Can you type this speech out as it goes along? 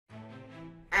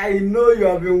I know you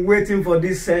have been waiting for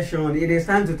this session. It is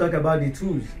time to talk about the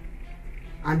tools.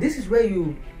 And this is where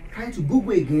you try to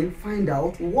Google again, find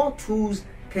out what tools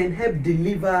can help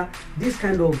deliver this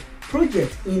kind of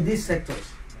project in these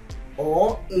sectors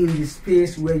or in the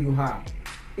space where you are.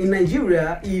 In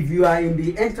Nigeria, if you are in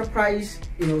the enterprise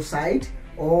side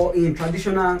or in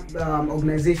traditional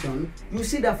organization, you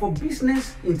see that for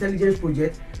business intelligence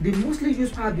projects, they mostly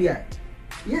use Power BI.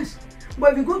 Yes.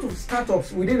 But if you go to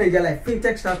startups within Nigeria, like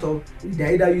fintech startups,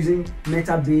 they're either using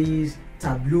Metabase,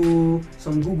 Tableau,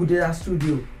 some Google Data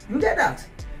Studio. You get that?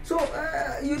 So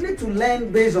you need to learn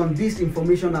based on this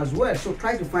information as well. So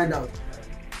try to find out.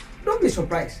 Don't be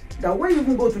surprised that when you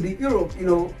even go to the Europe,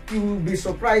 you will be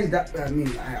surprised that,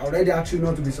 I already asked you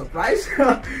not to be surprised.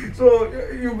 So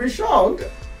you'll be shocked.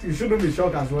 You shouldn't be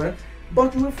shocked as well.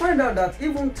 But you will find out that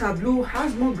even Tableau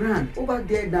has more ground over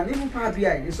there than even Power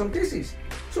BI in some cases.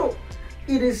 So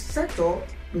it is sector,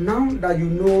 now that you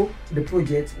know the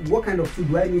project, what kind of tool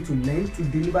do I need to learn to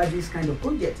deliver this kind of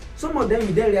project? Some of them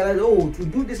you then realize, oh, to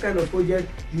do this kind of project,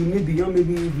 you need beyond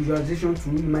maybe visualization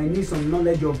tool, you might need some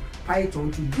knowledge of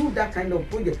Python to do that kind of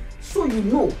project. So you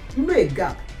know a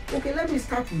gap. Okay, let me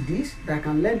start with this that I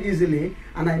can learn easily,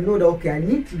 and I know that, okay, I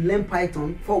need to learn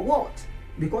Python for what?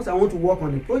 Because I want to work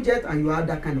on a project and you have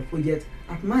that kind of project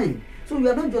at mind. So you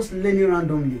are not just learning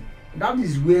randomly. That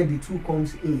is where the tool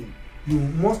comes in. You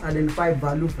must identify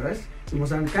value first. You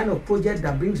must have the kind of project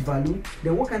that brings value.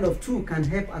 Then what kind of tool can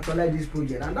help actualize this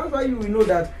project? And that's why you will know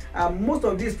that most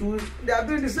of these tools, they are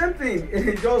doing the same thing.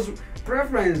 It's just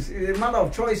preference. It's a matter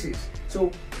of choices.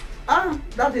 So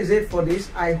that is it for this.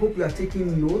 I hope you are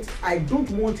taking notes. I don't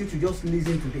want you to just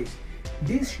listen to this.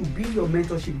 This should be your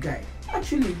mentorship guide.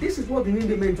 Actually, this is what you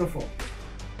need a mentor for.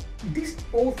 This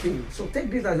whole thing. So take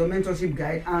this as your mentorship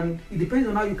guide, and it depends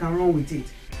on how you can run with it.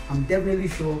 I'm definitely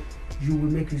sure you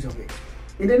will make use of it.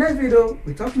 In the next video,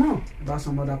 we talk more about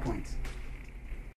some other points.